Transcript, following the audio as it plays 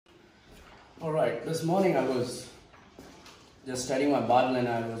All right, this morning I was just studying my Bible and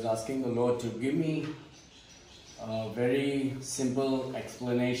I was asking the Lord to give me a very simple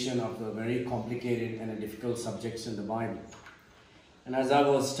explanation of the very complicated and difficult subjects in the Bible. And as I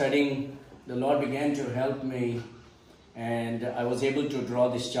was studying, the Lord began to help me and I was able to draw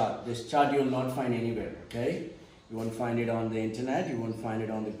this chart. This chart you will not find anywhere, okay? You won't find it on the internet, you won't find it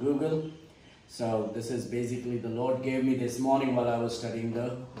on the Google. So this is basically the Lord gave me this morning while I was studying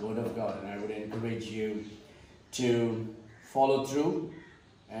the Word of God, and I would encourage you to follow through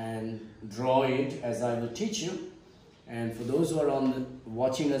and draw it as I will teach you. And for those who are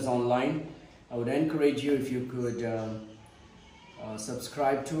watching us online, I would encourage you if you could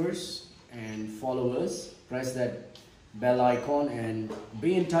subscribe to us and follow us. Press that bell icon and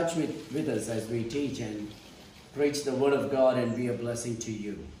be in touch with us as we teach and preach the Word of God and be a blessing to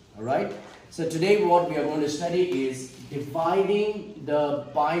you. All right? So today what we are going to study is dividing the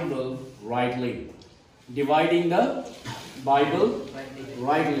Bible rightly. Dividing the Bible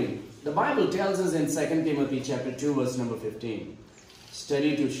rightly. The Bible tells us in 2 Timothy chapter 2 verse number 15.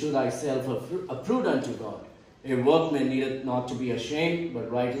 Study to show thyself approved unto God. A workman needeth not to be ashamed,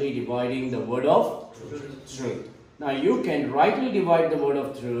 but rightly dividing the word of truth. Now you can rightly divide the word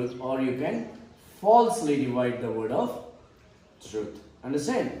of truth, or you can falsely divide the word of truth.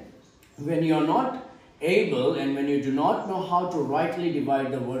 Understand? When you are not able and when you do not know how to rightly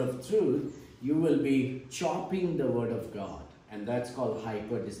divide the word of truth, you will be chopping the word of God, and that's called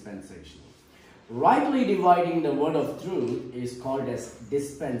hyper-dispensation. Rightly dividing the word of truth is called as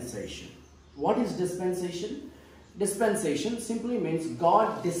dispensation. What is dispensation? Dispensation simply means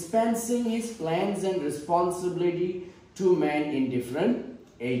God dispensing His plans and responsibility to man in different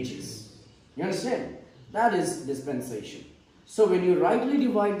ages. You understand? That is dispensation. So when you rightly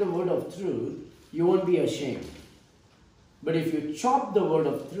divide the word of truth, you won't be ashamed. But if you chop the word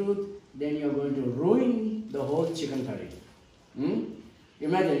of truth, then you're going to ruin the whole chicken curry.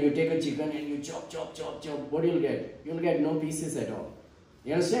 Imagine you take a chicken and you chop. What you'll get? You'll get no pieces at all.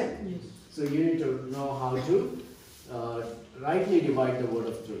 You understand? Yes. So you need to know how to rightly divide the word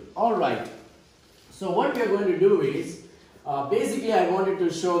of truth. All right. So what we are going to do is, basically I wanted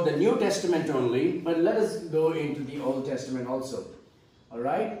to show the New Testament only, but let us go into the Old Testament also. All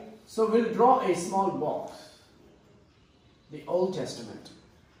right. So we'll draw a small box. The Old Testament.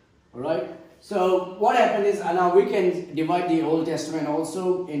 All right. So what happened is, now we can divide the Old Testament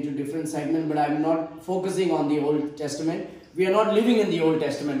also into different segments, but I'm not focusing on the Old Testament. We are not living in the Old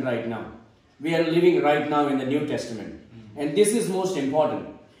Testament right now. We are living right now in the New Testament. And this is most important.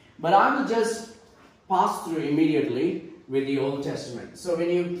 But I will just pass through immediately with the Old Testament. So when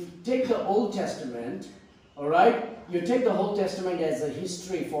you take the Old Testament, all right, you take the Old Testament as a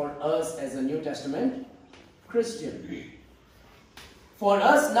history for us as a New Testament Christian. For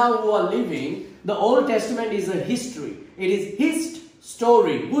us now who are living, the Old Testament is a history. It is His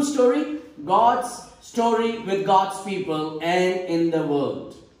story. Whose story? God's story with God's people and in the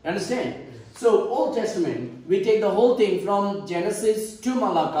world. Understand? So Old Testament, we take the whole thing from Genesis to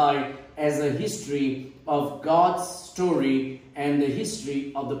Malachi as a history of God's story and the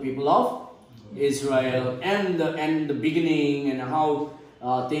history of the people of Israel and the beginning and how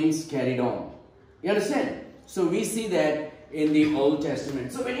things carried on. You understand? So we see that in the Old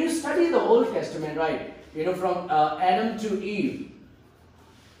Testament. So when you study the Old Testament, right, you know, from Adam to Eve,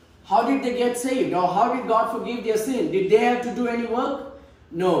 how did they get saved? Or how did God forgive their sin? Did they have to do any work?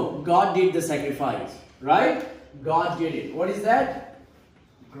 No, God did the sacrifice, right? God did it. What is that?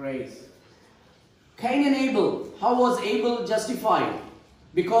 Grace. Cain and Abel, how was Abel justified?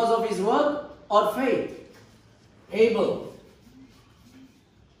 Because of his work or faith? Abel.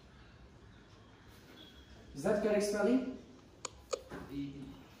 Is that correct spelling?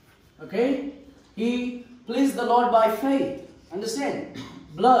 Okay? He pleased the Lord by faith. Understand?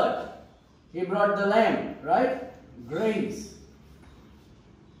 Blood. He brought the lamb, right? Grace.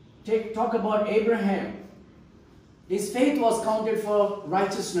 Talk about Abraham. His faith was counted for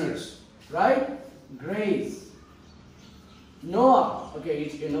righteousness, right? Grace. Noah,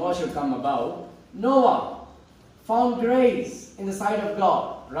 okay, Noah should come about. Noah found grace in the sight of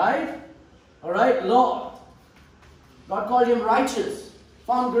God, right? All right, Lot. God called him righteous.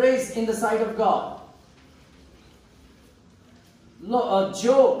 Found grace in the sight of God.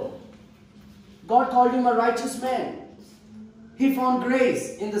 Job. God called him a righteous man. He found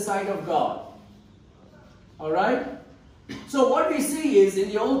grace in the sight of God. All right? So what we see is in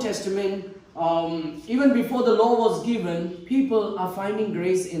the Old Testament, even before the law was given, people are finding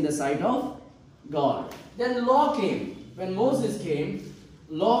grace in the sight of God. Then law came. When Moses came,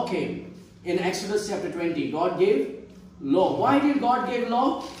 law came. In Exodus chapter 20, God gave law. Why did God give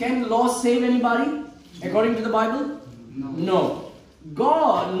law? Can law save anybody? According to the Bible? No.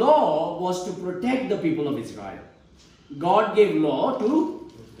 Law was to protect the people of Israel. God gave law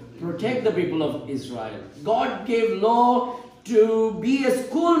to protect the people of Israel. God gave law to be a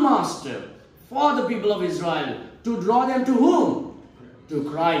schoolmaster for the people of Israel. To draw them to whom? To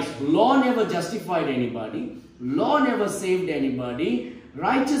Christ. Law never justified anybody. Law never saved anybody.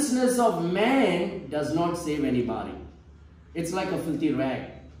 Righteousness of man does not save anybody. It's like a filthy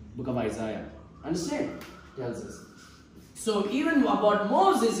rag. Book of Isaiah. Understand? Tells us. So even about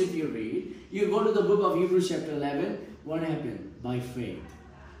Moses, if you read, you go to the book of Hebrews chapter 11. What happened? By faith.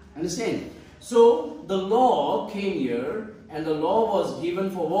 Understand? So the law came here, and the law was given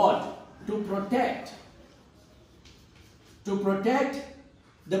for what? To protect. To protect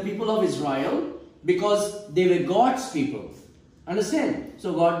the people of Israel, because they were God's people. Understand?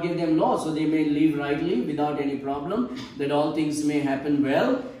 So God gave them law so they may live rightly without any problem, that all things may happen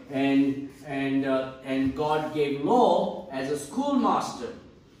well, and God gave law as a schoolmaster.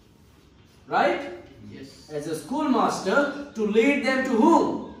 Right? Yes. As a schoolmaster to lead them to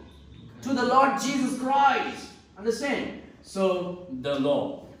whom? To the Lord Jesus Christ. Understand? So the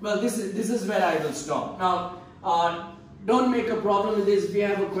law. Well, this is where I will stop. Now, don't make a problem with this. If you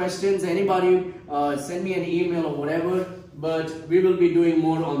have questions, anybody send me an email or whatever. But we will be doing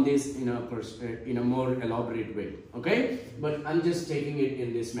more on this in a more elaborate way. Okay? But I'm just taking it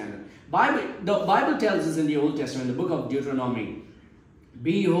in this manner. The Bible tells us in the Old Testament, the book of Deuteronomy,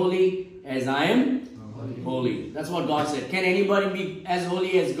 be holy as I am holy. That's what God said. Can anybody be as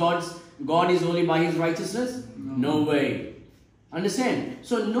holy as God is holy by his righteousness? No way. Understand?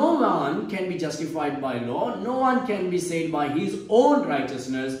 So no one can be justified by law. No one can be saved by his own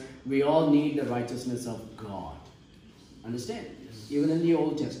righteousness. We all need the righteousness of God. Understand? Yes. Even in the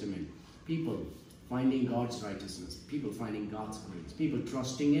Old Testament, people finding God's righteousness, people finding God's grace, people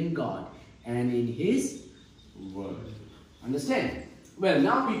trusting in God and in his word. Understand? Well,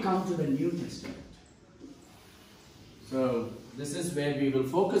 now we come to the New Testament. So this is where we will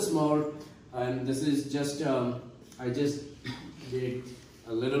focus more, and this is just I just did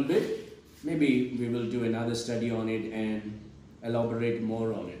a little bit. Maybe we will do another study on it and elaborate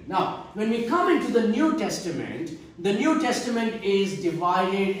more on it. Now, when we come into the New Testament is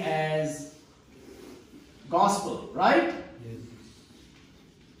divided as gospel, right? Yes.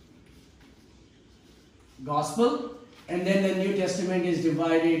 Gospel, and then the New Testament is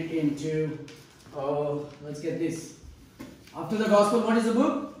divided into, let's get this. After the gospel, what is the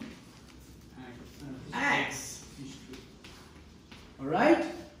book? Acts. Alright?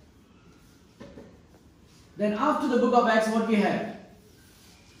 Then after the book of Acts, what we have?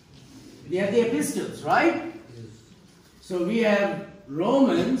 We have the epistles, right? Yes. So we have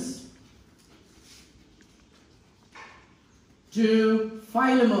Romans to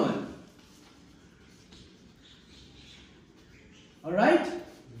Philemon. Alright?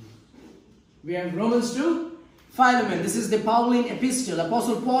 We have Romans to Philemon. This is the Pauline epistle.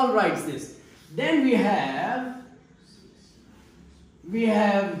 Apostle Paul writes this. Then we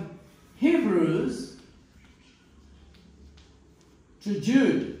have Hebrews to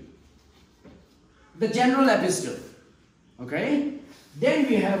Jude, the general epistle. Okay? Then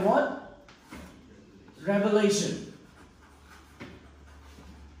we have what? Revelation.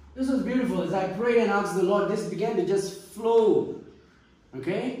 This was beautiful. As I prayed and asked the Lord, this began to just flow.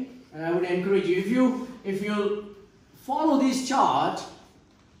 Okay? And I would encourage you, if you follow this chart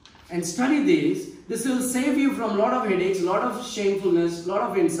and study this will save you from a lot of headaches, a lot of shamefulness, a lot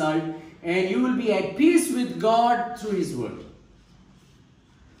of insult, and you will be at peace with God through his word.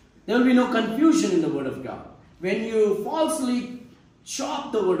 There will be no confusion in the word of God. When you falsely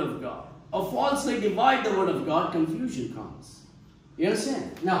chop the word of God or falsely divide the word of God, confusion comes. You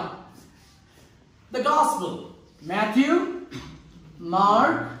understand? Now, the gospel. Matthew,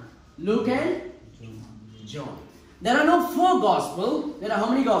 Mark, Luke and John. There are no 4 gospels. There are how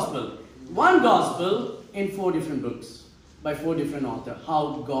many gospels? 1 gospel in 4 different books by 4 different authors.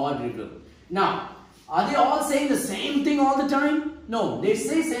 How God revealed. Now, are they all saying the same thing all the time? No, they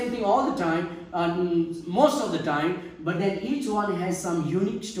say same thing all the time, most of the time, but then each one has some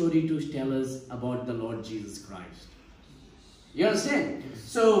unique story to tell us about the Lord Jesus Christ. You understand?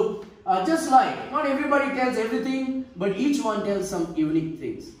 So, just like, not everybody tells everything, but each one tells some unique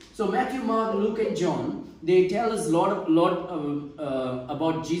things. So, Matthew, Mark, Luke and John, they tell us a lot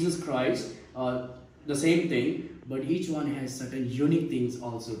about Jesus Christ, the same thing, but each one has certain unique things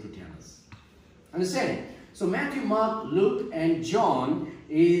also to tell us. Understand? So Matthew, Mark, Luke and John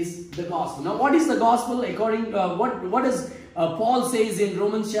is the gospel. Now what is the gospel according what does Paul says in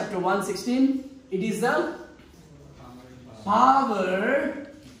Romans chapter 1:16? It is the power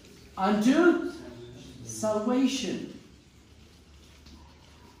unto salvation.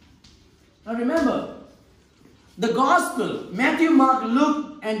 Now remember, the gospel, Matthew, Mark,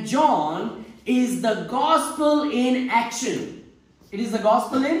 Luke and John is the gospel in action. It is the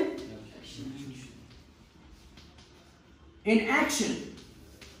gospel in action.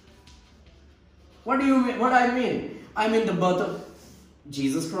 What I mean? I mean the birth of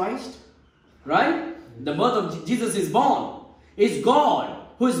Jesus Christ, right? The birth of Jesus is born. Is God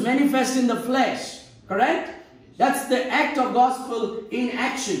who is manifest in the flesh, correct? That's the act of gospel in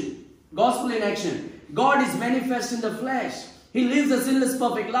action. Gospel in action. God is manifest in the flesh. He lives a sinless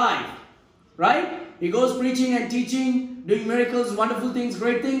perfect life, right? He goes preaching and teaching, doing miracles, wonderful things,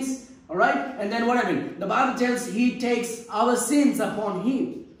 great things, all right? And then what happened? The Bible tells He takes our sins upon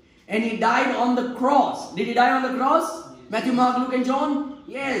Him. And He died on the cross. Did He die on the cross? Matthew, Mark, Luke and John?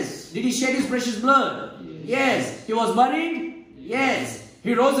 Yes. Did He shed His precious blood? Yes. He was buried? Yes.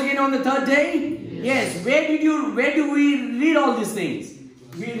 He rose again on the third day? Yes. Where do we read all these things?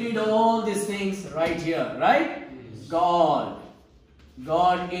 We read all these things right here, right? God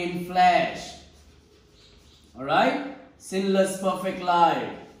in flesh. Alright? Sinless perfect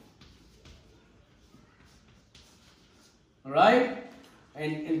life. Alright?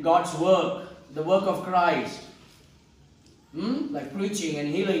 And in God's work, the work of Christ. Like preaching and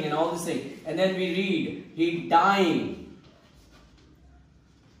healing and all these things. And then we read, He dying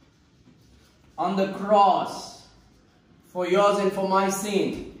on the cross for yours and for my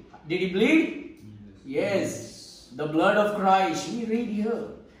sin. Did He bleed? Yes. The blood of Christ. We read here.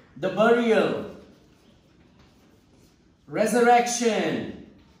 The burial. Resurrection.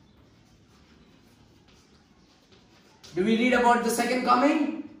 Do we read about the second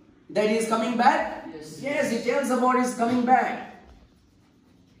coming? That He is coming back? Yes, He tells about His coming back.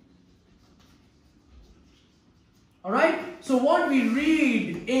 Alright? So what we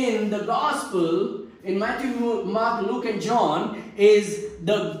read in the gospel, in Matthew, Mark, Luke and John, is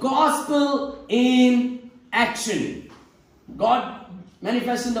the gospel in action. God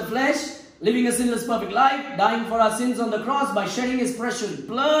manifest in the flesh, living a sinless perfect life, dying for our sins on the cross by shedding His precious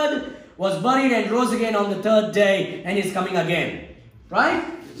blood, was buried and rose again on the third day, and is coming again. Right?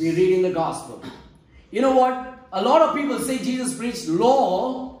 We read in the gospel. You know what? A lot of people say Jesus preached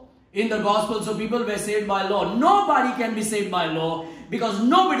law in the gospel, so people were saved by law. Nobody can be saved by law because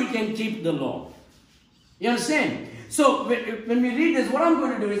nobody can keep the law. You understand? So when we read this, what I'm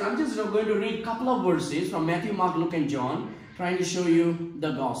going to do is I'm just going to read a couple of verses from Matthew, Mark, Luke and John, trying to show you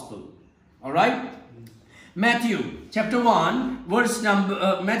the gospel. Alright? Matthew chapter 1,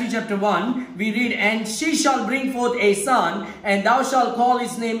 Matthew chapter 1, we read, And she shall bring forth a son, and thou shalt call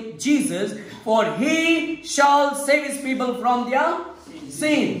his name Jesus, for He shall save His people from their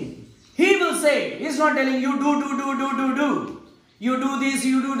sin. He will save. He's not telling you do. You do this,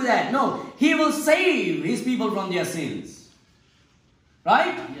 you do that. No, He will save His people from their sins.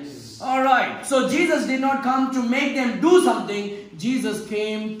 Right? Yes. Alright. So Jesus did not come to make them do something. Jesus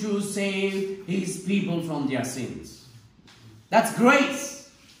came to save His people from their sins. That's grace.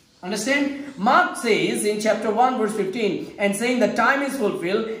 Understand? Mark says in chapter 1 verse 15, and saying the time is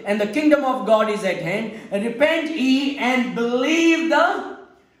fulfilled and the kingdom of God is at hand. Repent ye and believe the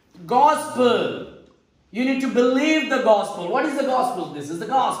gospel. You need to believe the gospel. What is the gospel? This is the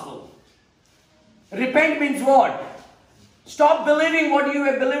gospel. Repent means what? Stop believing what you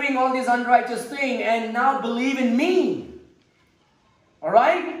were believing, all this unrighteous thing, and now believe in me.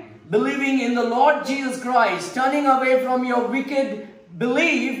 Alright? Believing in the Lord Jesus Christ, turning away from your wicked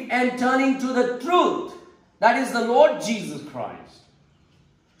belief and turning to the truth. That is the Lord Jesus Christ.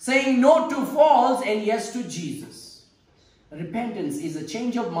 Saying no to false and yes to Jesus. Repentance is a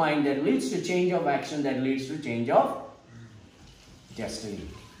change of mind that leads to change of action, that leads to change of destiny.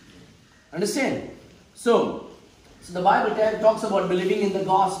 Understand? So the Bible talks about believing in the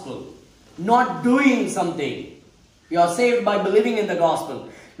gospel, not doing something. You are saved by believing in the gospel.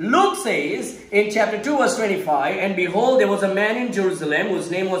 Luke says in chapter 2 verse 25, And behold, there was a man in Jerusalem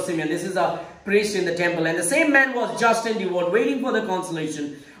whose name was Simeon. This is a priest in the temple. And the same man was just and devout, waiting for the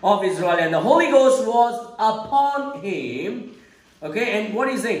consolation of Israel. And the Holy Ghost was upon him. Okay, and what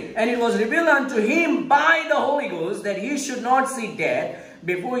is it? And it was revealed unto him by the Holy Ghost that he should not see death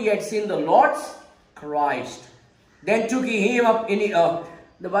before he had seen the Lord's Christ. Then took he him up in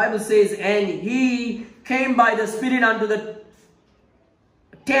the Bible says, and he came by the Spirit unto the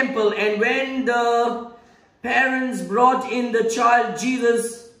temple, and when the parents brought in the child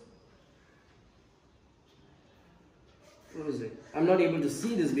Jesus, what is it? I'm not able to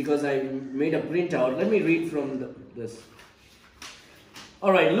see this because I made a printout. Let me read from this.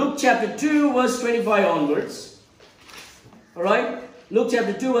 Alright, Luke chapter 2 verse 25 onwards. Alright? Luke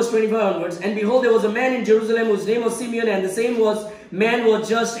chapter 2 verse 25 onwards. And behold, there was a man in Jerusalem whose name was Simeon, and the same man was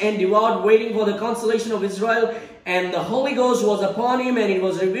just and devout, waiting for the consolation of Israel. And the Holy Ghost was upon him, and it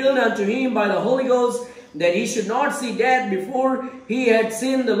was revealed unto him by the Holy Ghost that he should not see death before he had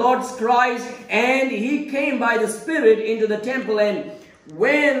seen the Lord's Christ. And he came by the Spirit into the temple. And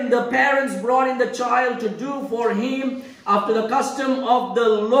when the parents brought in the child to do for him after the custom of the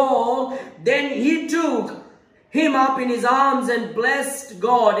law, then he took him up in his arms and blessed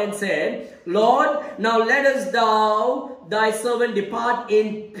God and said, Lord, now lettest thou thy servant depart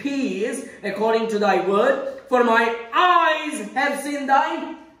in peace according to thy word. For my eyes have seen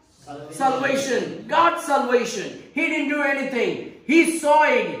thy salvation. God's salvation. He didn't do anything. He saw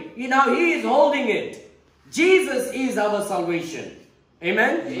it. Now he is holding it. Jesus is our salvation.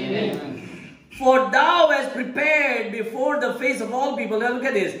 Amen? Amen. For thou hast prepared before the face of all people. Now look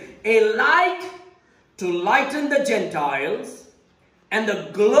at this. A light to lighten the Gentiles, and the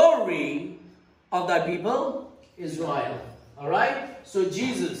glory of thy people Israel. Alright? So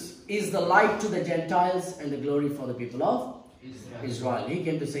Jesus is the light to the Gentiles and the glory for the people of Israel. He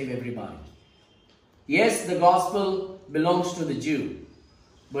came to save everybody. Yes, the gospel belongs to the Jew,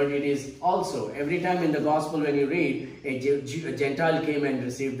 but it is also, every time in the gospel when you read, a Gentile came and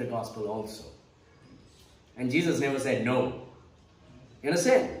received the gospel also. And Jesus never said no. You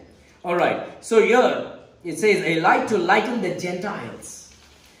understand? Alright, so here it says, a light to lighten the Gentiles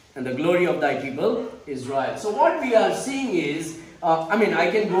and the glory of thy people Israel. So what we are seeing is, I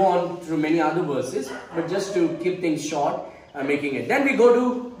can go on through many other verses, but just to keep things short, I'm making it. Then we go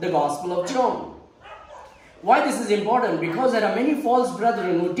to the Gospel of John. Why this is important? Because there are many false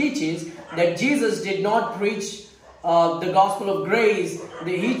brethren who teaches that Jesus did not preach the gospel of grace.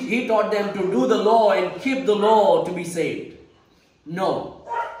 He taught them to do the law and keep the law to be saved. No.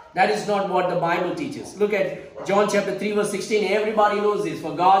 That is not what the Bible teaches. Look at John chapter 3 verse 16. Everybody knows this.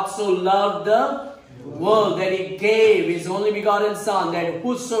 For God so loved the world that he gave his only begotten Son, that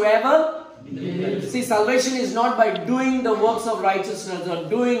whosoever believes. See, salvation is not by doing the works of righteousness or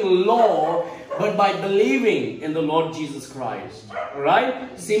doing law, but by believing in the Lord Jesus Christ.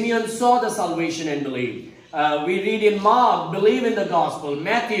 Alright? Simeon saw the salvation and believed. We read in Mark, believe in the gospel.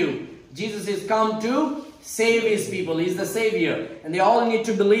 Matthew, Jesus is come to save his people. He's the Savior. And they all need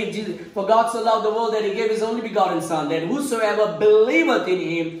to believe Jesus. For God so loved the world that he gave his only begotten Son, that whosoever believeth in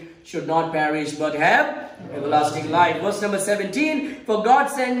him should not perish but have everlasting life. Verse number 17. For God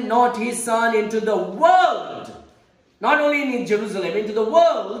sent not his Son into the world, not only in Jerusalem, into the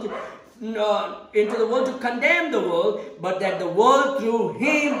world to condemn the world, but that the world through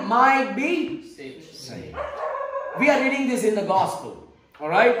him might be saved. We are reading this in the gospel.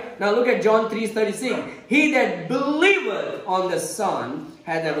 Alright, now look at John 3:36. He that believeth on the Son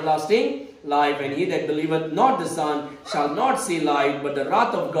hath everlasting life, and he that believeth not the Son shall not see life, but the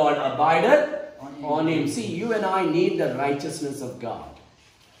wrath of God abideth on him. See, you and I need the righteousness of God,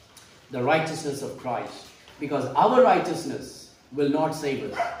 the righteousness of Christ, because our righteousness will not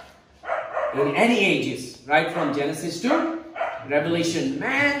save us in any ages, right from Genesis to Revelation.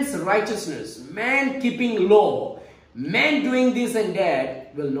 Man's righteousness, man keeping law, man doing this and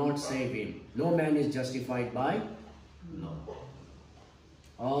that will not save him. No man is justified by law.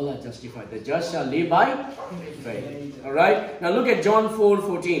 All are justified. The just shall live by faith. Alright. Now look at John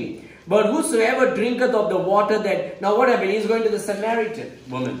 4:14. But whosoever drinketh of the water that... Now what happened? He's going to the Samaritan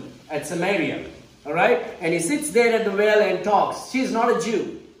woman at Samaria. Alright. And he sits there at the well and talks. She's not a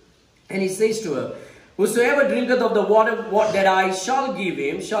Jew. And he says to her, whosoever drinketh of the water that I shall give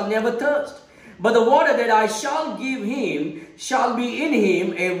him shall never thirst. But the water that I shall give him shall be in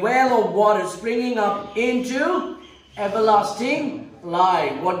him a well of water springing up into everlasting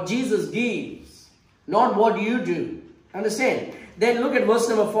life. What Jesus gives, not what you do. Understand? Then look at verse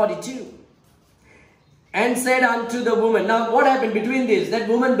number 42. And said unto the woman. Now what happened between this? That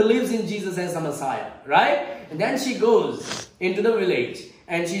woman believes in Jesus as a Messiah. Right? And then she goes into the village.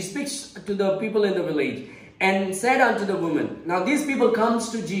 And she speaks to the people in the village. And said unto the woman. Now these people comes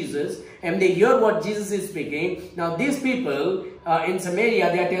to Jesus. And they hear what Jesus is speaking. Now these people in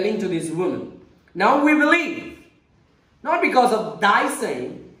Samaria, they are telling to this woman. Now we believe. Not because of thy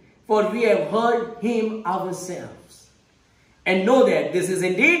saying. For we have heard him ourselves. And know that this is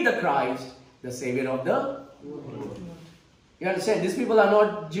indeed the Christ, the Savior of the world. You understand? These people are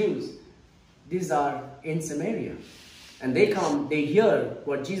not Jews. These are in Samaria. And they come, they hear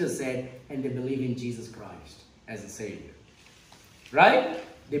what Jesus said, and they believe in Jesus Christ as a Savior. Right?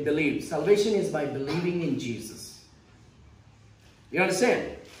 They believe. Salvation is by believing in Jesus. You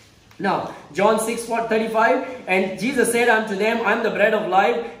understand? Now, John 6:35, and Jesus said unto them, I am the bread of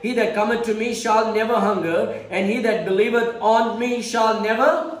life. He that cometh to me shall never hunger, and he that believeth on me shall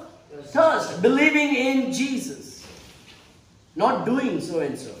never thirst. Believing in Jesus, not doing so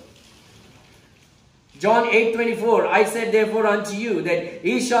and so. John 8:24, I said therefore unto you that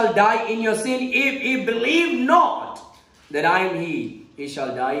ye shall die in your sin, if ye believe not that I am he, ye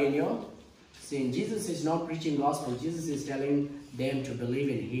shall die in your sin. Jesus is not preaching gospel. Jesus is telling them to believe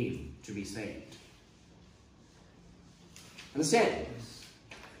in him to be saved. Understand?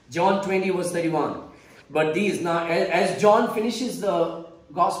 John 20:31. But these, now as John finishes the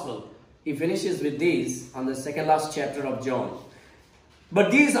gospel, he finishes with these on the second last chapter of John.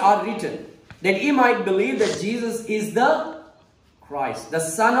 But these are written, that ye might believe that Jesus is the Christ, the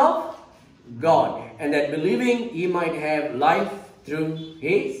Son of God, and that believing ye might have life through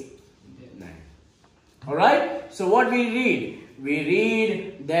his name. Alright? So what we read? We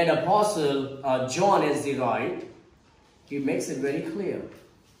read that Apostle John, as they write, he makes it very clear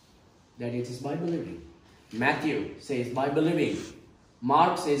that it is by believing. Matthew says by believing.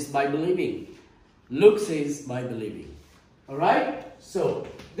 Mark says by believing. Luke says by believing. Alright? So,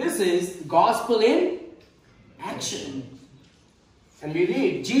 this is gospel in action. And we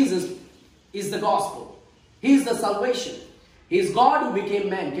read, Jesus is the gospel. He is the salvation. He is God who became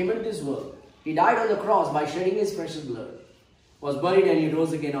man, came into this world. He died on the cross by shedding his precious blood. Was buried and he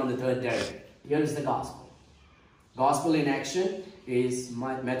rose again on the third day. Here is the gospel. Gospel in action is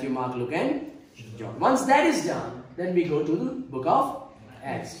Matthew, Mark, Luke and John. Once that is done, then we go to the book of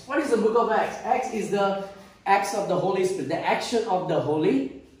Acts. What is the book of Acts? Acts is the acts of the Holy Spirit, the action of the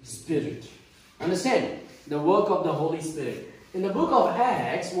Holy Spirit. Understand? The work of the Holy Spirit. In the book of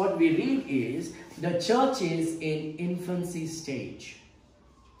Acts, what we read is the church is in infancy stage.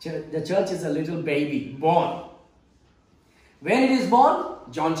 The church is a little baby born. When it is born?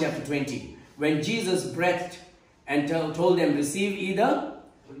 John chapter 20. When Jesus breathed and told them, receive ye the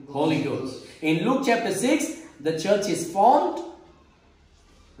Holy Ghost. In Luke chapter 6, the church is formed.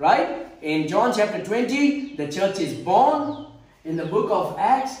 Right? In John chapter 20, the church is born. In the book of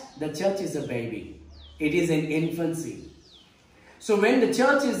Acts, the church is a baby. It is in infancy. So when the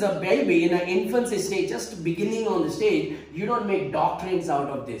church is a baby in an infancy stage, just beginning on the stage, you don't make doctrines out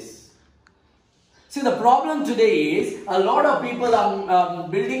of this. See, the problem today is a lot of people are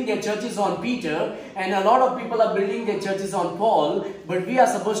building their churches on Peter, and a lot of people are building their churches on Paul, but we are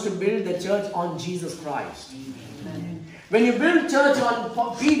supposed to build the church on Jesus Christ. When you build church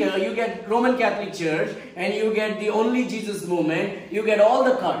on Peter, you get Roman Catholic Church, and you get the only Jesus movement, you get all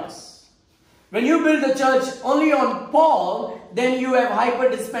the cults. When you build the church only on Paul, then you have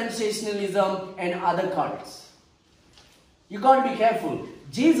hyper-dispensationalism and other cults. You got to be careful.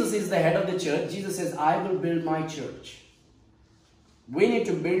 Jesus is the head of the church. Jesus says, I will build my church. We need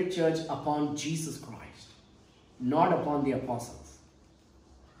to build church upon Jesus Christ, not upon the apostles.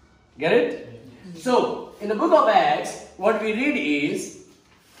 Get it? So, in the book of Acts, what we read is,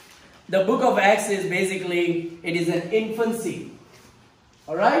 the book of Acts is basically, it is an infancy.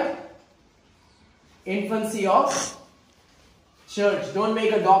 Alright? Infancy of church. Don't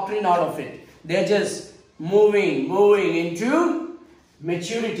make a doctrine out of it. They're just moving into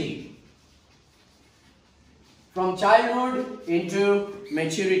maturity. From childhood into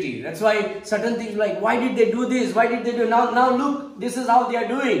maturity. That's why certain things like, why did they do this? Why did they do now look, this is how they are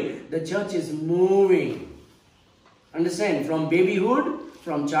doing. The church is moving. Understand? From babyhood,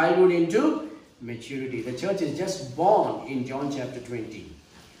 from childhood into maturity. The church is just born in John chapter 20.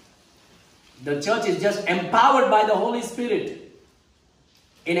 The church is just empowered by the Holy Spirit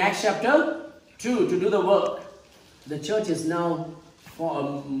in Acts chapter 2 to do the work. The church is now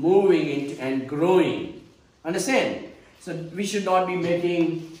moving into and growing. Understand? So we should not be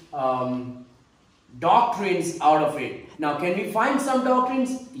making doctrines out of it. Now, can we find some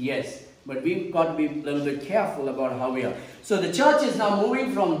doctrines? Yes. But we've got to be a little bit careful about how we are. So the church is now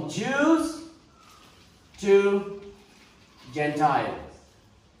moving from Jews to Gentiles.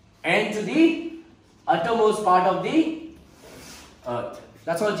 And to the uttermost part of the earth.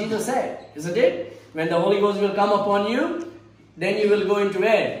 That's what Jesus said, isn't it? When the Holy Ghost will come upon you, then you will go into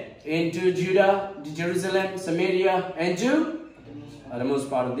where? Into Judah, Jerusalem, Samaria, and to uttermost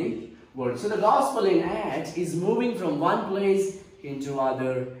part of the world. So the gospel in Acts is moving from one place into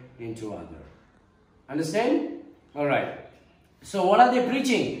other. Understand? Alright. So what are they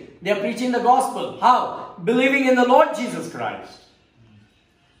preaching? They are preaching the gospel. How? Believing in the Lord Jesus Christ.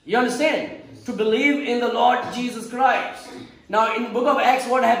 You understand? To believe in the Lord Jesus Christ. Now in the book of Acts,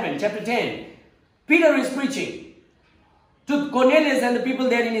 what happened? Chapter 10. Peter is preaching to Cornelius and the people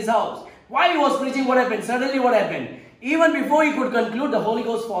there in his house. While he was preaching, what happened? Suddenly what happened? Even before he could conclude, the Holy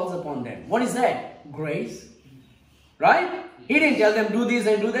Ghost falls upon them. What is that? Grace. Right? He didn't tell them do this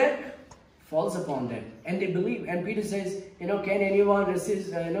and do that. Falls upon them. And they believe. And Peter says, can anyone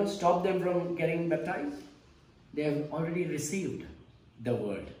resist, stop them from getting baptized? They have already received the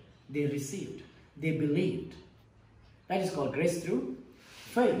word. They received. They believed. That is called grace through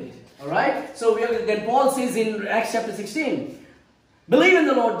faith. Alright? So then Paul says in Acts chapter 16, believe in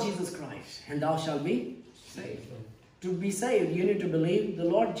the Lord Jesus Christ and thou shalt be saved. To be saved, you need to believe the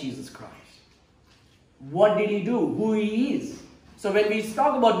Lord Jesus Christ. What did he do? Who he is. So when we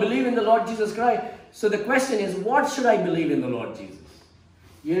talk about believe in the Lord Jesus Christ, so the question is, what should I believe in the Lord Jesus?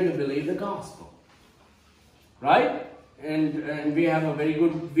 You need to believe the gospel. Right? And we have a very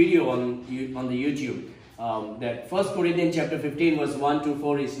good video on the YouTube. That 1 Corinthians chapter 15 verse 1 to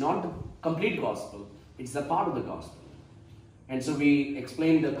 4 is not the complete gospel. It's a part of the gospel. And so we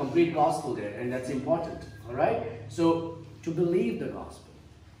explain the complete gospel there, and that's important. Alright? So, to believe the gospel.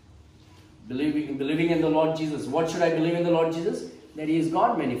 Believing in the Lord Jesus. What should I believe in the Lord Jesus? That he is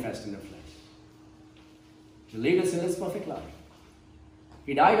God manifest in the flesh. To lead us in his perfect life.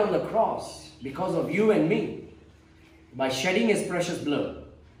 He died on the cross because of you and me. By shedding his precious blood.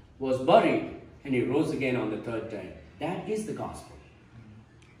 Was buried, and he rose again on the third day. That is the gospel.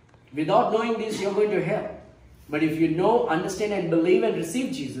 Without knowing this, you're going to hell. But if you know, understand, and believe and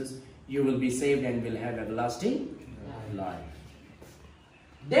receive Jesus, you will be saved and will have everlasting life.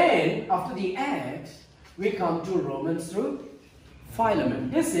 Then, after the Acts, we come to Romans through Philemon.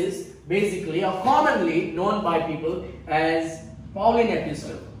 This is basically a commonly known by people as Pauline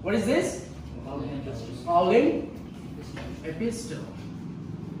epistle. What is this? Pauline epistle.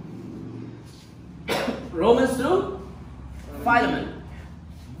 Romans through Philemon.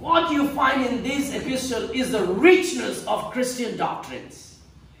 What you find in this epistle is the richness of Christian doctrines.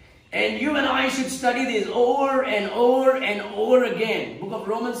 And you and I should study this over and over and over again. Book of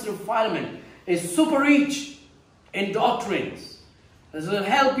Romans through Philemon is super rich in doctrines. This will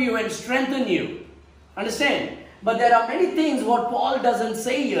help you and strengthen you. Understand? But there are many things what Paul doesn't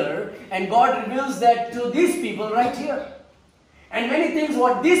say here, and God reveals that to these people right here. And many things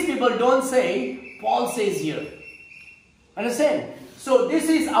what these people don't say, Paul says here. Understand? So this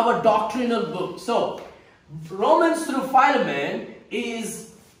is our doctrinal book. So Romans through Philemon is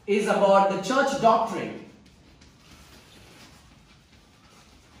about the church doctrine.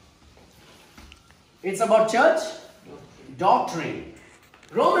 It's about church doctrine.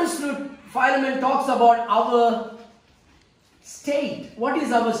 Romans through Philemon talks about our state. What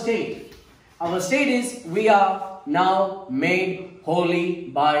is our state? Our state is we are now made holy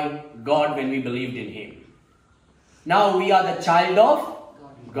by God when we believed in him. Now we are the child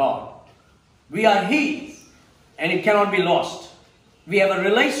of God. We are his, and it cannot be lost. We have a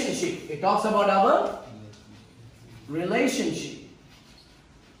relationship. It talks about our relationship.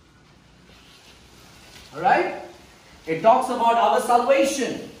 Alright? It talks about our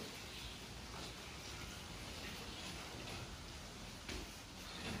salvation.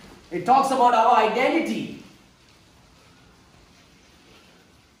 It talks about our identity.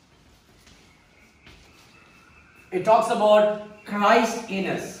 It talks about Christ in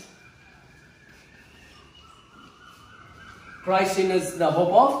us. Christ in us, the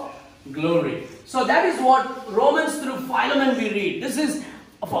hope of glory. So that is what Romans through Philemon we read. This is,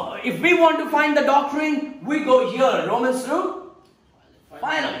 if we want to find the doctrine, we go here, Romans through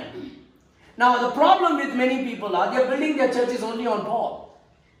Philemon. Now the problem with many people are, they are building their churches only on Paul,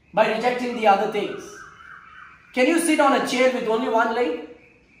 by rejecting the other things. Can you sit on a chair with only one leg?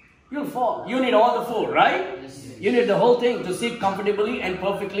 You'll fall. You need all the four, right? You need the whole thing to sit comfortably and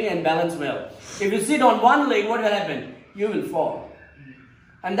perfectly and balance well. If you sit on one leg, what will happen? You will fall.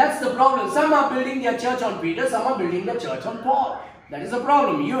 And that's the problem. Some are building their church on Peter, some are building their church on Paul. That is the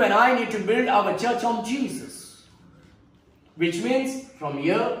problem. You and I need to build our church on Jesus. Which means from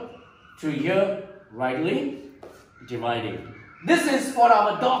here to here, rightly dividing. This is for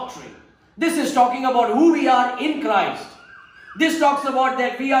our doctrine. This is talking about who we are in Christ. This talks about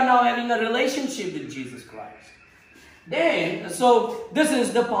that we are now having a relationship with Jesus Christ. Then, so this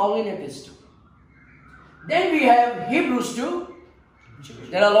is the Pauline epistle. Then we have Hebrews 2.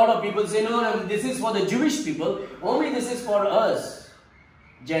 There are a lot of people say, no, this is for the Jewish people. Only this is for us,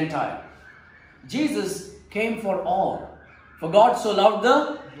 Gentile. Jesus came for all. For God so loved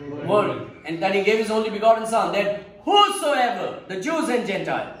the world, and that he gave his only begotten Son, that whosoever, the Jews and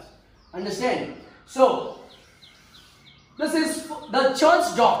Gentiles. Understand? So, this is the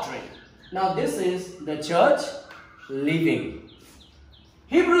church doctrine. Now this is the church living.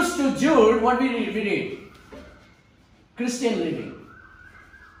 Hebrews to Jude, what we read? We read Christian living.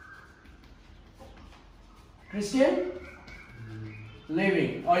 Christian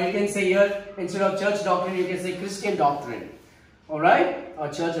living. Or you can say here, instead of church doctrine, you can say Christian doctrine. Alright? Or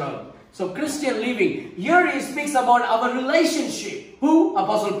church doctrine. So Christian living. Here he speaks about our relationship. Who?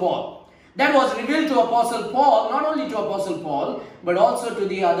 Apostle Paul. That was revealed to Apostle Paul, not only to Apostle Paul, but also to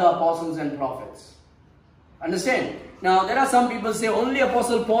the other apostles and prophets. Understand? Now, there are some people say only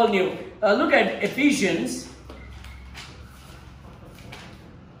Apostle Paul knew. Look at Ephesians.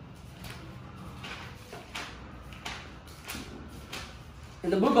 In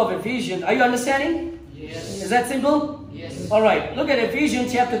the book of Ephesians, are you understanding? Yes. Is that simple? Yes. Alright, look at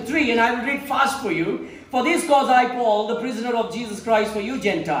Ephesians chapter 3, and I will read fast for you. For this cause I, Paul, the prisoner of Jesus Christ for you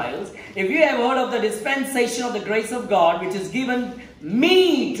Gentiles, if you have heard of the dispensation of the grace of God, which is given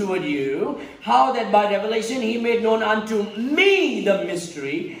me toward you, how that by revelation he made known unto me the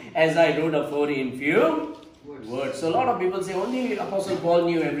mystery, as I wrote afore in few words. So a lot of people say only Apostle Paul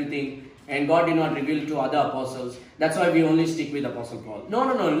knew everything, and God did not reveal to other apostles. That's why we only stick with Apostle Paul. No.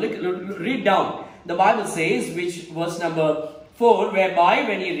 Look, read down. The Bible says, which verse number 4, whereby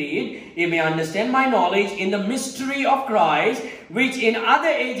when you read, you may understand my knowledge in the mystery of Christ, which in other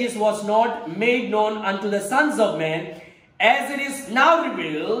ages was not made known unto the sons of men, as it is now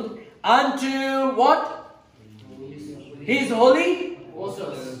revealed unto what? His holy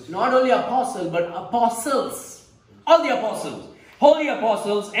Apostles. Not only apostle, but apostles. All the apostles. Holy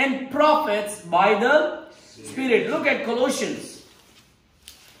apostles and prophets by the Spirit. Look at Colossians.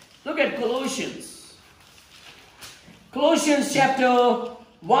 Look at Colossians. Colossians chapter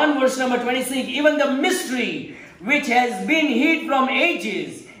 1 verse number 26. Even the mystery which has been hid from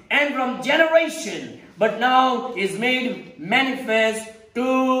ages and from generation, but now is made manifest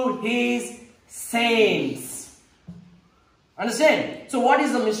to his saints. Understand? So what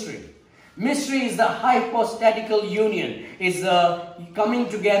is the mystery? Mystery is the hypostatical union. Is the coming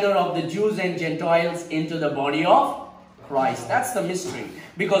together of the Jews and Gentiles into the body of Christ. That's the mystery.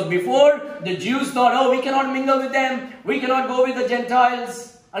 Because before, the Jews thought, oh, we cannot mingle with them. We cannot go with the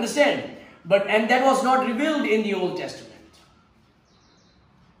Gentiles. Understand? And that was not revealed in the Old Testament.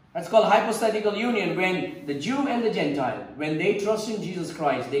 That's called hypostatical union. When the Jew and the Gentile, when they trust in Jesus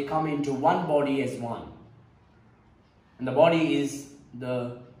Christ, they come into one body as one. And the body is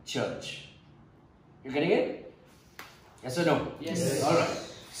the church. You getting it? Yes or no? Yes. Alright.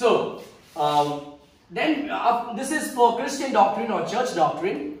 So, this is for Christian doctrine or church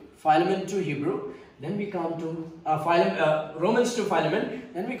doctrine. Philemon to Hebrew. Then we come to Romans to Philemon.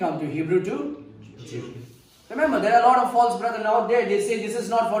 Then we come to Hebrew to Jew. Remember, there are a lot of false brethren out there. They say this is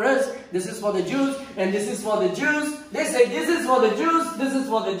not for us, this is for the Jews, and this is for the Jews. They say this is for the Jews, this is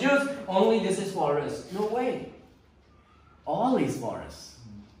for the Jews, only this is for us. No way. All is for us.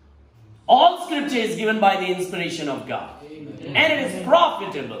 All scripture is given by the inspiration of God. Amen. And it is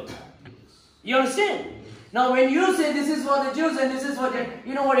profitable. You understand? Now when you say this is for the Jews and this is for the,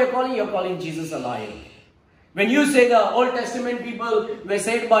 you know what you're calling? You're calling Jesus a liar. When you say the Old Testament people were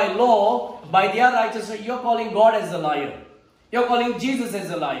saved by law, by their righteousness, you're calling God as a liar. You're calling Jesus as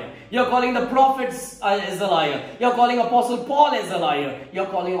a liar. You're calling the prophets as a liar. You're calling Apostle Paul as a liar. You're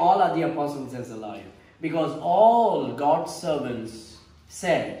calling all other apostles as a liar. Because all God's servants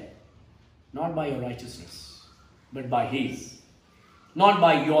said, not by your righteousness, but by His. Not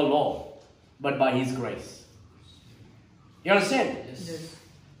by your law, but by His grace. You understand? Yes.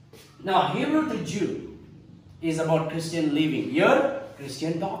 Now, Hebrew to Jew is about Christian living. Here,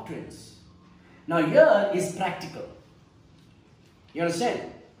 Christian doctrines. Now, here is practical. You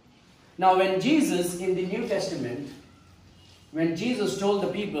understand? Now, when Jesus, in the New Testament, when Jesus told the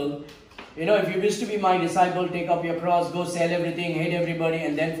people, you know, if you wish to be my disciple, take up your cross, go sell everything, hate everybody,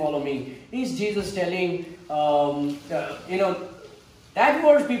 and then follow me. Is Jesus telling, you know, that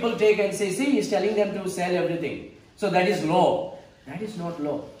verse people take and say, see, he's telling them to sell everything. So that is law. That is not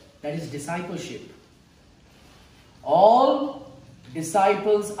law. That is discipleship. All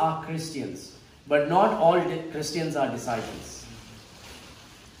disciples are Christians, but not all Christians are disciples.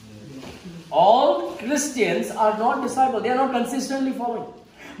 All Christians are not disciples. They are not consistently following.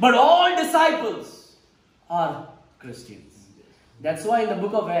 But all disciples are Christians. That's why in the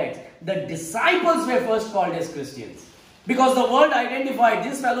book of Acts, the disciples were first called as Christians. Because the world identified,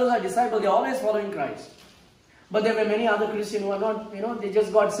 these fellows are disciples, they are always following Christ. But there were many other Christians who are not, you know, they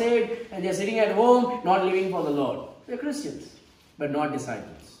just got saved and they are sitting at home, not living for the Lord. They are Christians, but not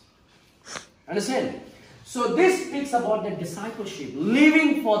disciples. Understand? So this speaks about the discipleship,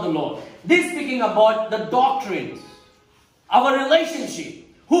 living for the Lord. This speaking about the doctrines, our relationship,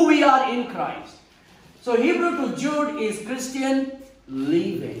 who we are in Christ. So Hebrew to Jude is Christian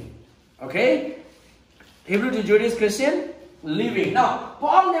living. Okay? Hebrew to Jude is Christian living. Now,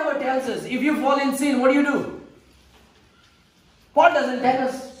 Paul never tells us, if you fall in sin, what do? Paul doesn't tell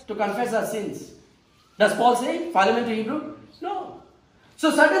us to confess our sins. Does Paul say, Philemon to Hebrew? No. So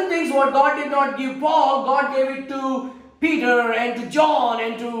certain things what God did not give Paul, God gave it to Peter and to John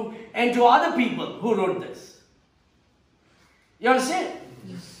and to other people who wrote this. You understand?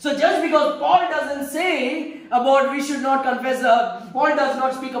 So just because Paul doesn't say about we should not confess, Paul does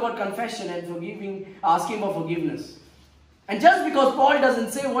not speak about confession and forgiving, asking for forgiveness. And just because Paul doesn't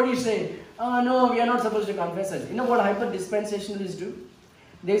say, what do you say? Oh no, we are not supposed to confess it. You know what hyper-dispensationalists do?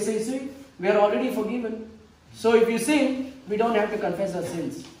 They say, see, we are already forgiven. So if you sin, we don't have to confess our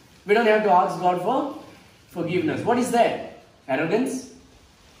sins. We don't have to ask God for forgiveness. What is that? Arrogance,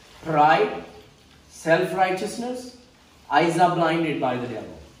 pride, self-righteousness. Eyes are blinded by the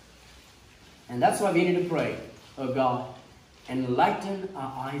devil. And that's why we need to pray, oh God, enlighten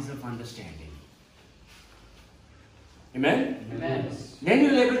our eyes of understanding. Amen? Amen. Then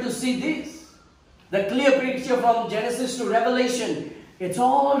you'll be able to see this. The clear picture from Genesis to Revelation. It's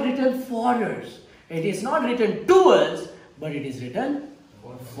all written for us. It is not written to us, but it is written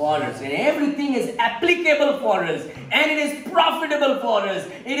for us. And everything is applicable for us. And it is profitable for us.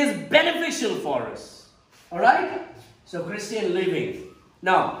 It is beneficial for us. Alright? So Christian living.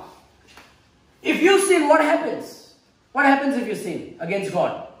 Now, if you sin, what happens? What happens if you sin against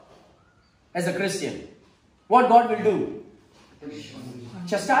God? As a Christian. What God will do?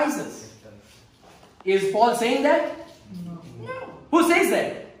 Chastise us. Is Paul saying that? No. Who says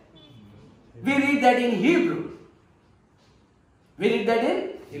that? We read that in Hebrew. We read that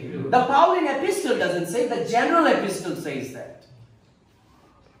in Hebrew. The Pauline epistle doesn't say, the general epistle says that.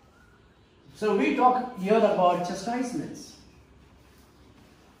 So we talk here about chastisements.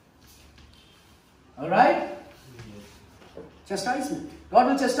 Alright? Chastisement. God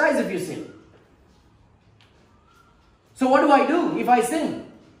will chastise if you sin. So what do I do if I sin?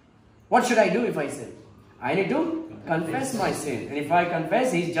 What should I do if I sin? I need to confess my sin. And if I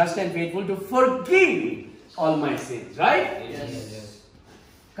confess, He is just and faithful to forgive all my sins. Right? Yes.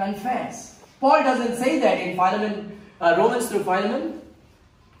 Confess. Paul doesn't say that in Philemon, Romans through Philemon.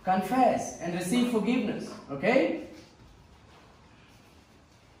 Confess and receive forgiveness. Okay?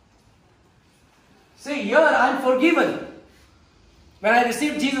 See, here I am forgiven when I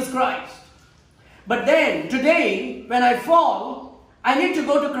receive Jesus Christ. But then, today, when I fall, I need to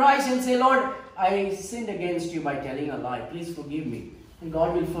go to Christ and say, Lord, I sinned against you by telling a lie. Please forgive me. And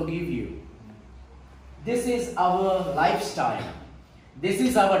God will forgive you. This is our lifestyle. This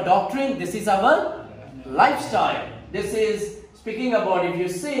is our doctrine. This is our lifestyle. This is speaking about if you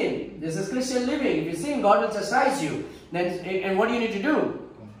sin. This is Christian living. If you sin, God will chastise you. Then, and what do you need to do?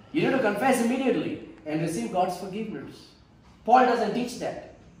 You need to confess immediately and receive God's forgiveness. Paul doesn't teach that.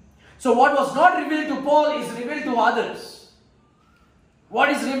 So what was not revealed to Paul is revealed to others. What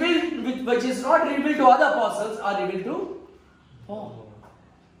is revealed, which is not revealed to other apostles, are revealed to Paul.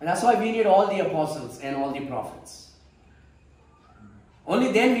 And that's why we need all the apostles and all the prophets.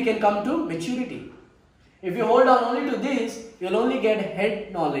 Only then we can come to maturity. If you hold on only to this, you'll only get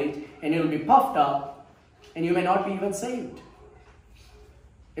head knowledge and you'll be puffed up and you may not be even saved.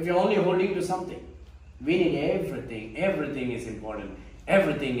 If you're only holding to something. We need everything. Everything is important.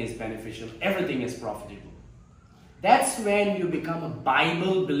 Everything is beneficial. Everything is profitable. That's when you become a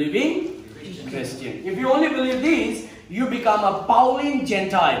Bible-believing Christian. If you only believe these, you become a Pauline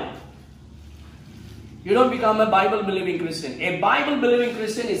Gentile. You don't become a Bible-believing Christian. A Bible-believing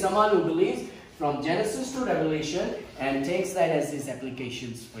Christian is someone who believes from Genesis to Revelation and takes that as his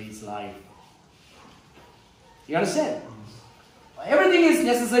applications for his life. You understand? Everything is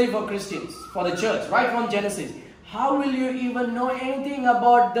necessary for Christians, for the church, right from Genesis. How will you even know anything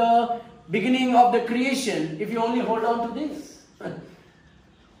about the beginning of the creation if you only hold on to this?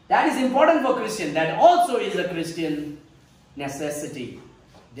 That is important for Christian. That also is a Christian necessity.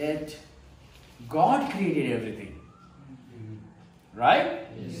 That God created everything. Right?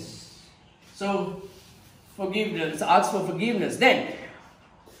 Yes. So, forgiveness, ask for forgiveness. Then,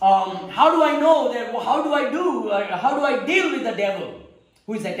 how do I know that? How do I deal with the devil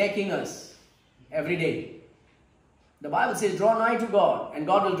who is attacking us every day? The Bible says, draw nigh to God, and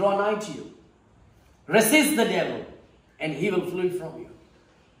God will draw nigh to you. Resist the devil, and he will flee from you.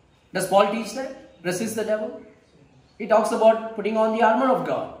 Does Paul teach that? Resist the devil? He talks about putting on the armor of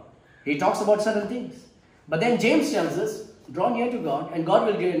God. He talks about certain things. But then James tells us, draw near to God, and God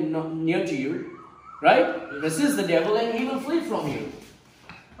will get near to you. Right? Resist the devil, and he will flee from you.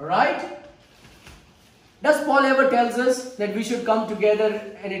 Alright? Does Paul ever tells us that we should come together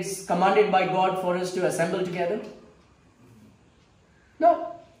and it's commanded by God for us to assemble together?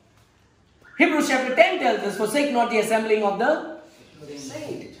 No. Hebrews chapter 10 tells us, forsake not the assembling of the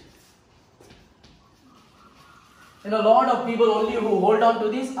saints. And a lot of people only who hold on to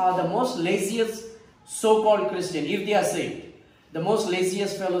this are the most laziest so-called Christian, if they are saved. The most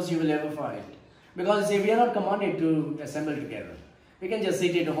laziest fellows you will ever find. Because see, we are not commanded to assemble together. We can just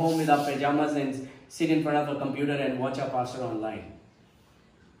sit at home with our pajamas and sit in front of a computer and watch our pastor online.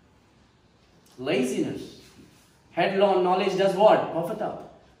 Laziness. Headlong knowledge does what? Puffeth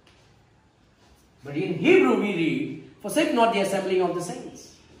up. But in Hebrew we read, forsake not the assembling of the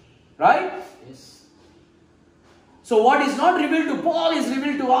saints. Right? Yes. So what is not revealed to Paul is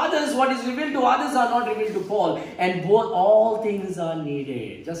revealed to others. What is revealed to others are not revealed to Paul. And both, all things are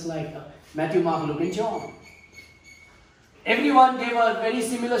needed. Just like Matthew, Mark, Luke and John. Everyone gave a very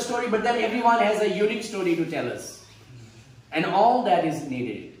similar story, but then everyone has a unique story to tell us. And all that is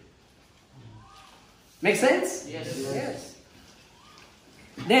needed. Make sense? Yes. Yes.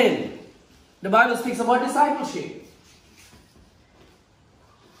 Then, the Bible speaks about discipleship.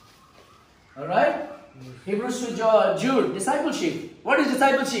 Alright? Hebrews to Jude, disciplship. What is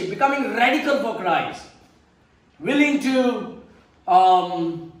discipleship? Becoming radical for Christ. Willing to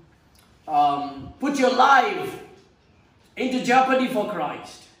put your life into jeopardy for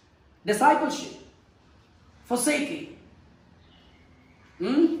Christ. Discipleship. Forsaking.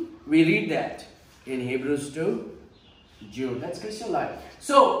 We read that in Hebrews to Jude. That's Christian life.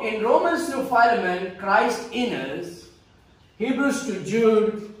 So, in Romans to Philemon, Christ in us. Hebrews to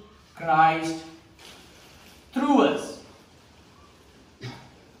Jude, Christ through us.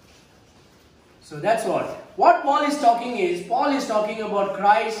 So that's what. What Paul is talking about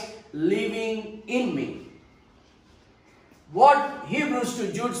Christ living in me. What Hebrews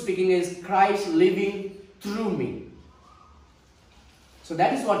to Jude speaking is Christ living through me. So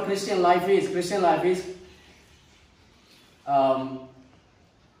that is what Christian life is. Christian life is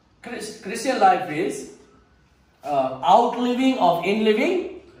outliving of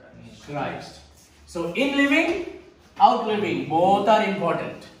in-living Christ. So in-living, outliving, both are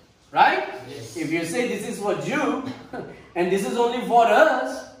important. Right? Yes. If you say this is for Jew and this is only for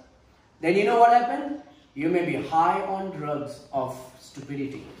us, then you know what happened? You may be high on drugs of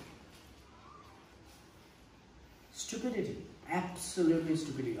stupidity. Stupidity. Absolutely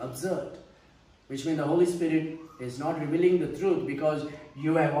stupidity. Absurd. Which means the Holy Spirit is not revealing the truth because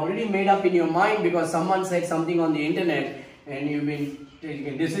you have already made up in your mind because someone said something on the internet and you've been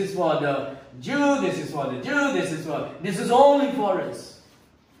taking this is for the Jew, this is for the Jew, this is only for us.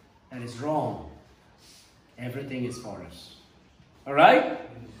 That is wrong. Everything is for us. Alright?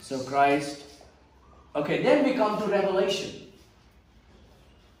 So Christ. Okay, then we come to Revelation.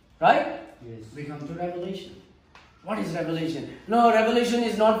 Right? Yes. We come to Revelation. What is Revelation? No, Revelation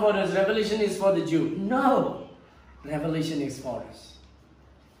is not for us. Revelation is for the Jew. No. Revelation is for us.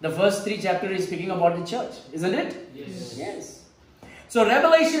 The first 3 chapters is speaking about the church. Isn't it? Yes. Yes. So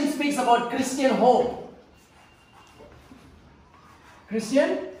Revelation speaks about Christian hope.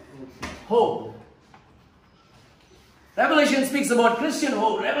 Christian hope. Revelation speaks about Christian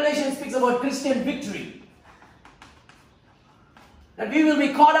hope. Revelation speaks about Christian victory. That we will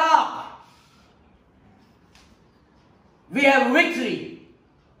be caught up. We have victory.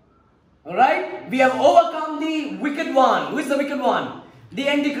 Alright? We have overcome the wicked one. Who is the wicked one? The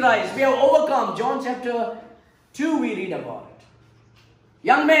Antichrist. We have overcome. John chapter 2 we read about it.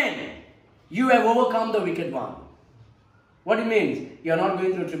 Young men, you have overcome the wicked one. What it means? You are not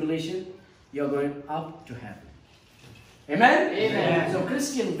going through tribulation. You are going up to heaven. Amen? Amen. So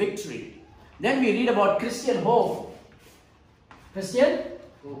Christian victory. Then we read about Christian hope. Christian?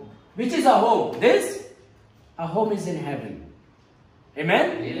 Hope. Which is our home? This? Our home is in heaven.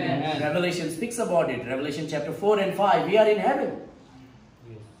 Amen? Amen. Revelation speaks about it. Revelation chapter 4 and 5. We are in heaven.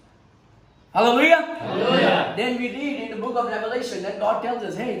 Hallelujah. Hallelujah. Then we read in the book of Revelation that God tells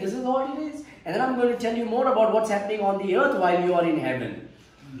us, hey, this is what it is. And then I'm going to tell you more about what's happening on the earth while you are in heaven.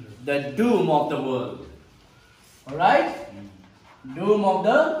 The doom of the world. Alright? Doom of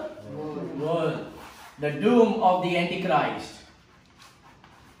the world. The doom of the Antichrist.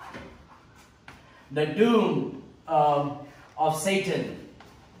 The doom of Satan.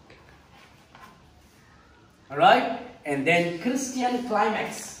 Alright? And then Christian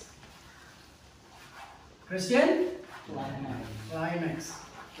climax. Christian? Climax.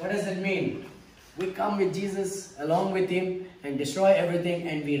 What does it mean? We come with Jesus, along with Him, and destroy everything,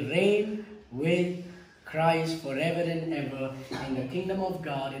 and we reign with Christ forever and ever in the kingdom of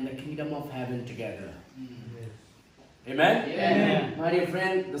God, in the kingdom of heaven together. Amen? Amen. My dear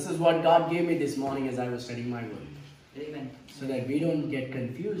friend, this is what God gave me this morning as I was studying my word. Amen. So that we don't get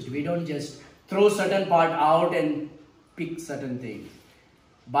confused. We don't just throw certain part out and pick certain things.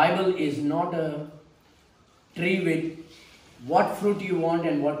 Bible is not a tree with what fruit you want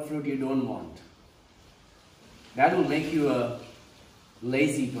and what fruit you don't want. that will make you a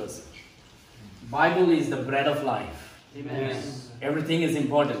lazy person. Bible is the bread of life. Amen. Everything is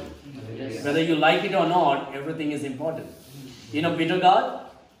important. Yes. Whether you like it or not, everything is important. You know, bitter gourd,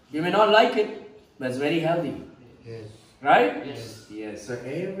 you may not like it, but it's very healthy. Yes. Right? Yes. Yes, so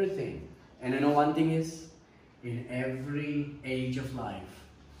everything. And you know one thing is, in every age of life,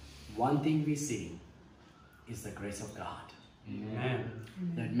 one thing we see is the grace of God. Amen.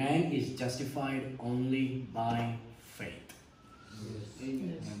 That man is justified only by faith.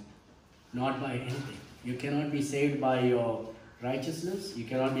 Not by anything. You cannot be saved by your righteousness. You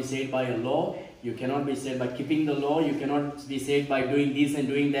cannot be saved by your law. You cannot be saved by keeping the law. You cannot be saved by doing this and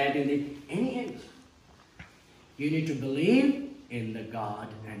doing that in any age. You need to believe in the God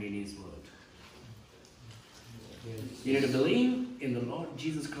and in His Word. You need to believe in the Lord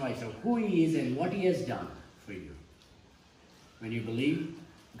Jesus Christ, of who He is and what He has done for you. When you believe,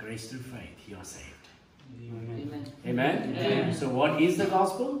 grace through faith, you are saved. Amen. Amen? Amen. So what is the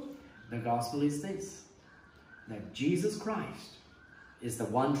gospel? The gospel is this, that Jesus Christ is the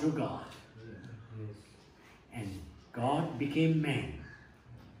one true God. And God became man,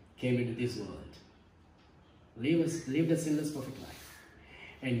 came into this world, lived a sinless perfect life.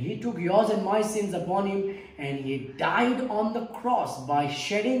 And He took yours and my sins upon Him, and He died on the cross by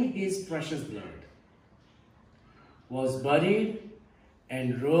shedding His precious blood, was buried,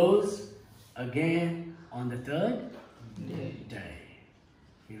 and rose again on the third day.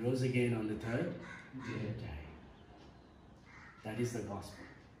 He rose again on the third day. That is the gospel.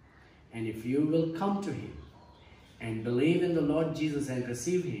 And if you will come to Him and believe in the Lord Jesus and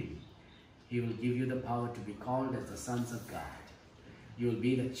receive Him, He will give you the power to be called as the sons of God. You will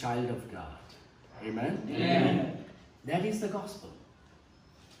be the child of God. Amen? Amen. That is the gospel.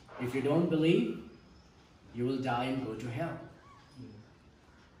 If you don't believe, you will die and go to hell.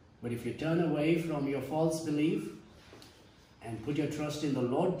 But if you turn away from your false belief and put your trust in the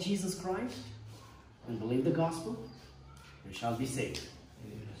Lord Jesus Christ and believe the gospel, you shall be saved.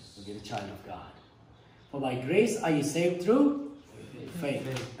 You'll be the child of God. For by grace are you saved through faith.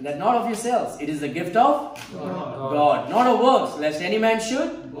 And that not of yourselves. It is the gift of God. Not of works, lest any man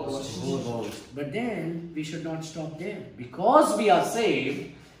should boast. But then we should not stop there. Because we are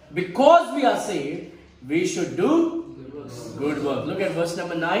saved, we should do good work. Look at verse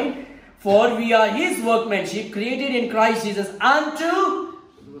number 9. For we are His workmanship, created in Christ Jesus unto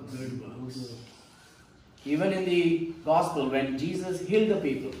good works. Even in the gospel, when Jesus healed the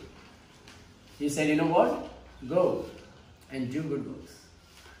people, He said, you know what? Go and do good works.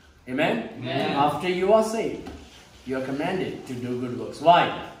 Amen? Amen. After you are saved, you are commanded to do good works.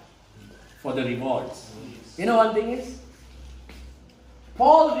 Why? For the rewards. You know one thing is,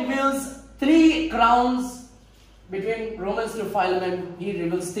 Paul reveals 3 crowns. Between Romans to Philemon, he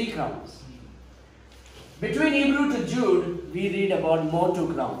reveals 3 crowns. Between Hebrew to Jude, we read about more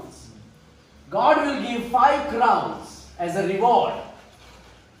 2 crowns. God will give 5 crowns as a reward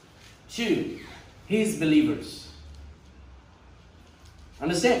to His believers.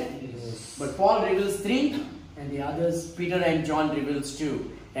 Understand? Yes. But Paul reveals 3, and the others, Peter and John, reveals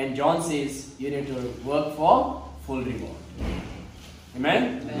 2. And John says, you need to work for full reward.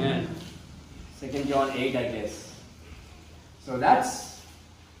 Amen? Amen. 2 John 8, I guess. So that's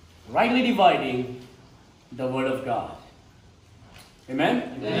rightly dividing the Word of God.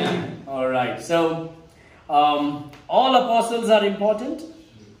 Amen? Amen. Alright, so all apostles are important.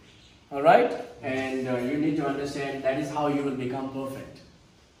 Alright? And you need to understand that is how you will become perfect.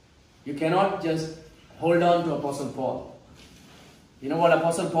 You cannot just hold on to Apostle Paul. You know what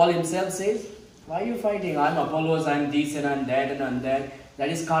Apostle Paul himself says? Why are you fighting? I'm Apollos, I'm this and I'm that and I'm that. That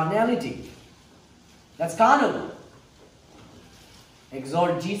is carnality. That's carnal.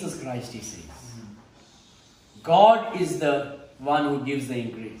 Exalt Jesus Christ, he says. God is the one who gives the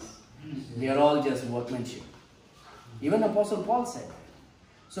increase. We are all just workmanship. Even Apostle Paul said that.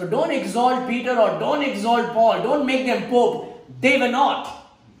 So don't exalt Peter or don't exalt Paul. Don't make them pope. They were not.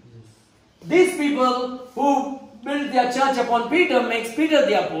 These people who built their church upon Peter makes Peter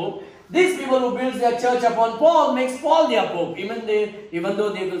their pope. These people who build their church upon Paul makes Paul their pope. Even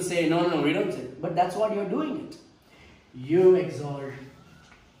though they will say, no, we don't say it. But that's what you're doing it. You exalt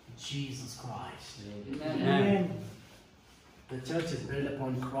Jesus Christ. Amen. The church is built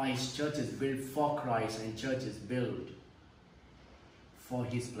upon Christ. Church is built for Christ. And church is built for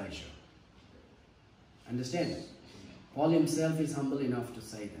His pleasure. Understand? Paul himself is humble enough to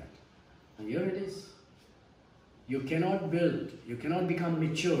say that. And here it is. You cannot build, you cannot become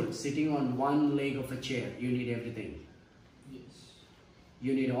mature sitting on one leg of a chair. You need everything. Yes.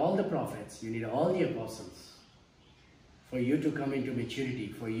 You need all the prophets, you need all the apostles for you to come into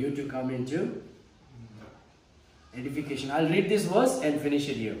maturity, for you to come into Edification. I'll read this verse and finish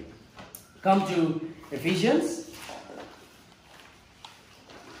it here. Come to Ephesians.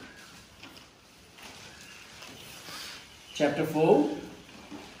 Chapter 4.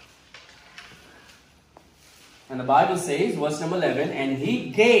 And the Bible says, verse number 11, and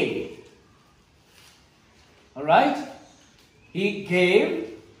he gave. Alright? He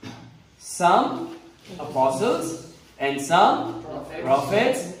gave some apostles and some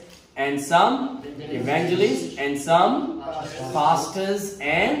prophets and some evangelists and some pastors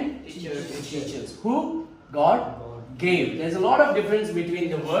and teachers. Who? God gave. There's a lot of difference between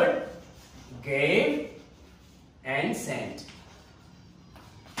the word gave and sent.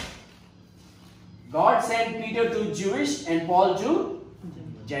 God sent Peter to Jewish and Paul to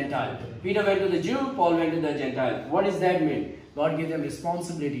Gentile. Peter went to the Jew, Paul went to the Gentile. What does that mean? God gave them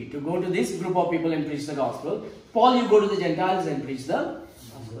responsibility to go to this group of people and preach the gospel. Paul, you go to the Gentiles and preach the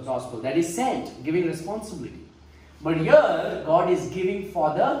gospel. That is sent, giving responsibility. But here, God is giving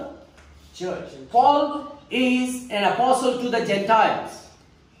for the church. Paul is an apostle to the Gentiles.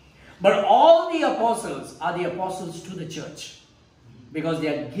 But all the apostles are the apostles to the church. Because they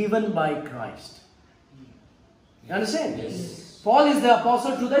are given by Christ. You understand? Yes. Paul is the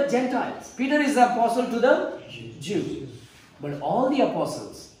apostle to the Gentiles. Peter is the apostle to the Jews. But all the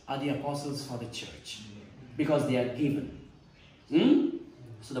apostles are the apostles for the church. Because they are given.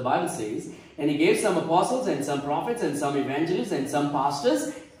 So the Bible says, and he gave some apostles and some prophets and some evangelists and some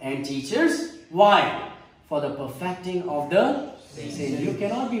pastors and teachers. Why? For the perfecting of the saints. You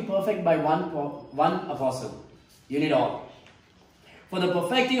cannot be perfect by one apostle. You need all. For the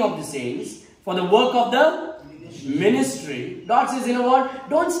perfecting of the saints, for the work of the ministry. God says, you know what?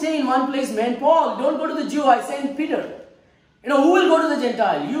 Don't stay in one place, man. Paul, don't go to the Jew. I sent Peter. You know, who will go to the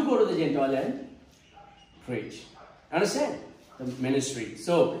Gentile? You go to the Gentile and preach. Understand? The ministry.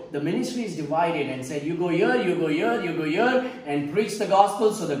 So, the ministry is divided and said, you go here, you go here, you go here, and preach the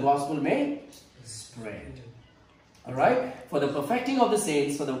gospel so the gospel may spread. Alright? For the perfecting of the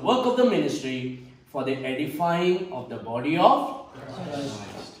saints, for the work of the ministry, for the edifying of the body of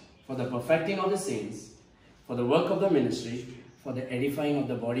Christ. For the perfecting of the saints, for the work of the ministry, for the edifying of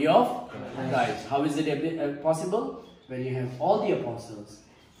the body of Christ. How is it possible? When you have all the apostles,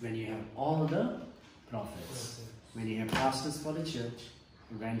 when you have all the prophets, when you have pastors for the church,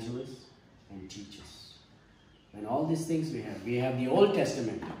 evangelists and teachers. When all these things we have the Old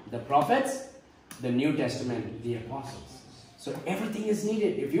Testament, the prophets, the New Testament, the apostles. So everything is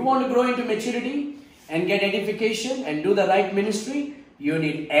needed. If you want to grow into maturity and get edification and do the right ministry, you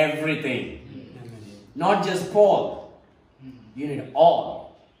need everything. Not just Paul. You need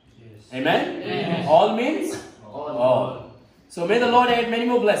all. Yes. Amen? Yes. All means all. So may the Lord add many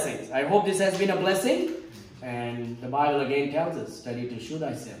more blessings. I hope this has been a blessing. And the Bible again tells us, study to show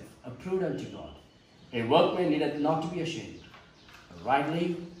thyself approved unto God. A workman needeth not to be ashamed,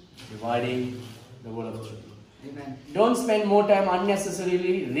 rightly dividing the word of truth. Amen. Don't spend more time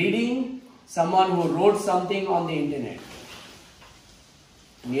unnecessarily reading someone who wrote something on the internet.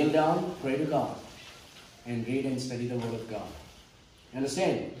 Kneel down, pray to God, and read and study the word of God.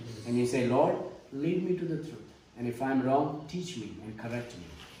 Understand? And you say, Lord, lead me to the truth. And if I'm wrong, teach me and correct me.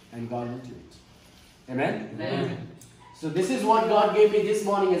 And God will do it. Amen? Amen. So this is what God gave me this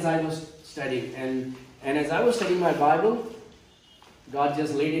morning as I was studying. And as I was studying my Bible, God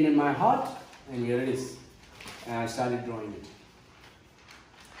just laid it in my heart. And here it is. And I started drawing it.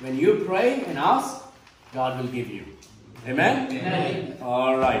 When you pray and ask, God will give you. Amen? Amen.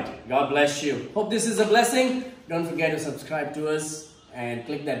 All right. God bless you. Hope this is a blessing. Don't forget to subscribe to us and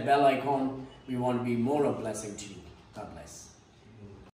click that bell icon. We want to be more of a blessing to you. God bless.